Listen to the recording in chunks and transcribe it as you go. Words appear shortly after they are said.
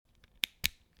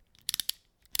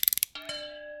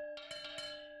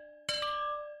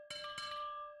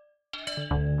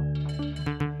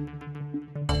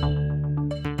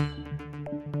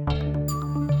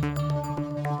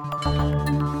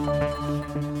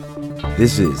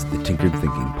This is the Tinkered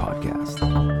Thinking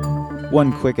Podcast.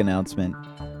 One quick announcement.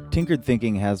 Tinkered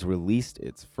Thinking has released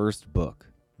its first book,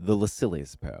 The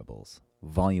Lucilius Parables,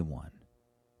 Volume 1.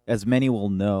 As many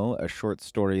will know, a short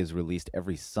story is released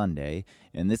every Sunday,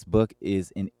 and this book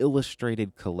is an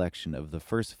illustrated collection of the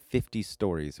first 50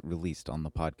 stories released on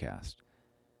the podcast.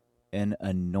 An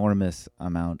enormous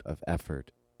amount of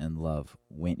effort and love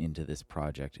went into this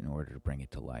project in order to bring it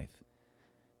to life.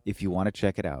 If you want to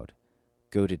check it out,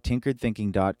 go to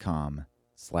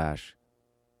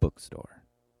tinkeredthinking.com/bookstore.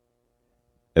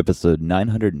 Episode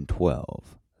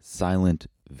 912, Silent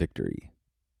Victory.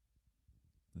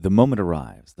 The moment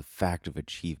arrives, the fact of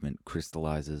achievement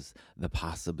crystallizes, the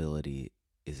possibility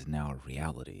is now a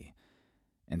reality.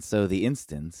 And so the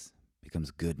instance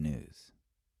becomes good news.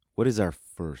 What is our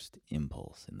first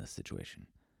impulse in this situation?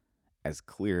 As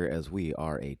clear as we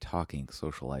are a talking,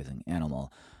 socializing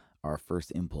animal, our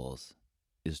first impulse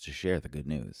is to share the good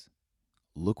news.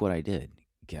 Look what I did.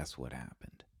 Guess what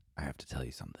happened? I have to tell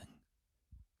you something.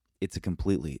 It's a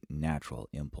completely natural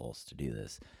impulse to do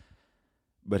this.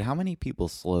 But how many people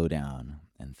slow down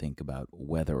and think about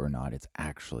whether or not it's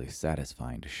actually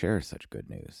satisfying to share such good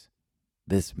news?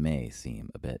 This may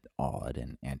seem a bit odd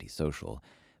and antisocial,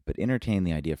 but entertain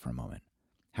the idea for a moment.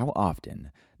 How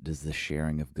often does the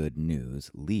sharing of good news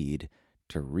lead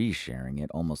to resharing it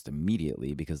almost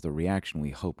immediately because the reaction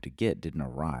we hoped to get didn't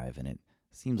arrive, and it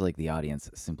seems like the audience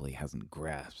simply hasn't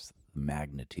grasped the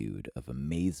magnitude of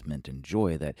amazement and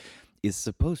joy that is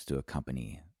supposed to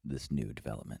accompany this new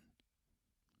development?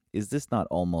 Is this not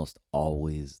almost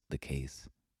always the case?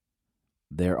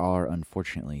 There are,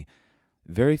 unfortunately,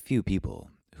 very few people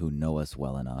who know us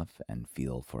well enough and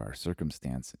feel for our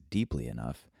circumstance deeply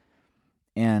enough,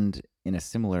 and in a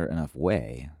similar enough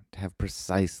way, to have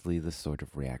precisely the sort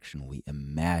of reaction we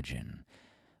imagine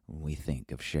when we think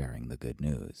of sharing the good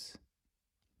news.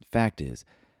 The fact is,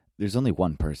 there's only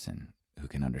one person who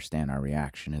can understand our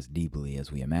reaction as deeply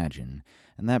as we imagine,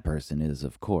 and that person is,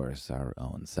 of course, our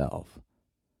own self.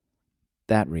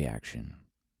 That reaction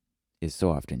is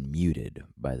so often muted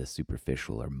by the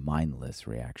superficial or mindless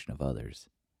reaction of others.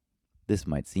 This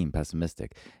might seem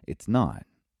pessimistic. It's not,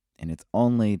 and it's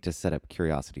only to set up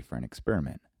curiosity for an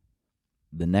experiment.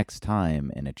 The next time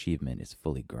an achievement is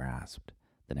fully grasped,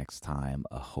 the next time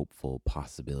a hopeful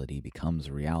possibility becomes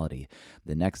a reality,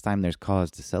 the next time there's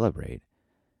cause to celebrate,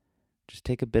 just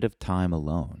take a bit of time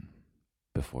alone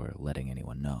before letting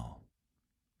anyone know.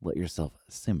 Let yourself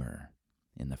simmer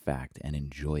in the fact and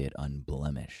enjoy it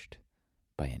unblemished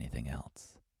by anything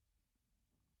else.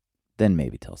 Then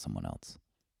maybe tell someone else.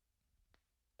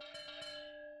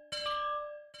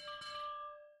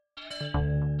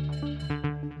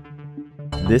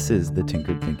 This is the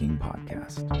Tinkered Thinking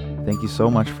Podcast. Thank you so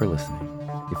much for listening.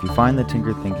 If you find the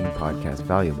Tinkered Thinking Podcast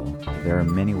valuable, there are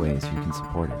many ways you can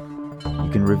support it. You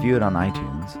can review it on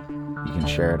iTunes. You can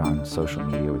share it on social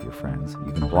media with your friends.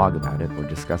 You can blog about it or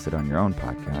discuss it on your own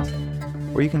podcast.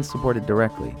 Or you can support it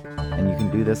directly, and you can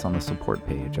do this on the support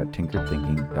page at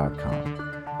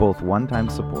tinkeredthinking.com. Both one-time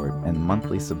support and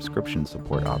monthly subscription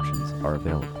support options are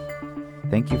available.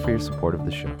 Thank you for your support of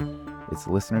the show. It's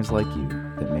listeners like you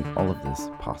that make all of this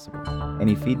possible.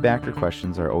 Any feedback or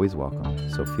questions are always welcome,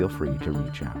 so feel free to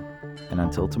reach out. And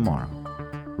until tomorrow,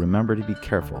 remember to be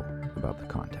careful about the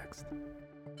context.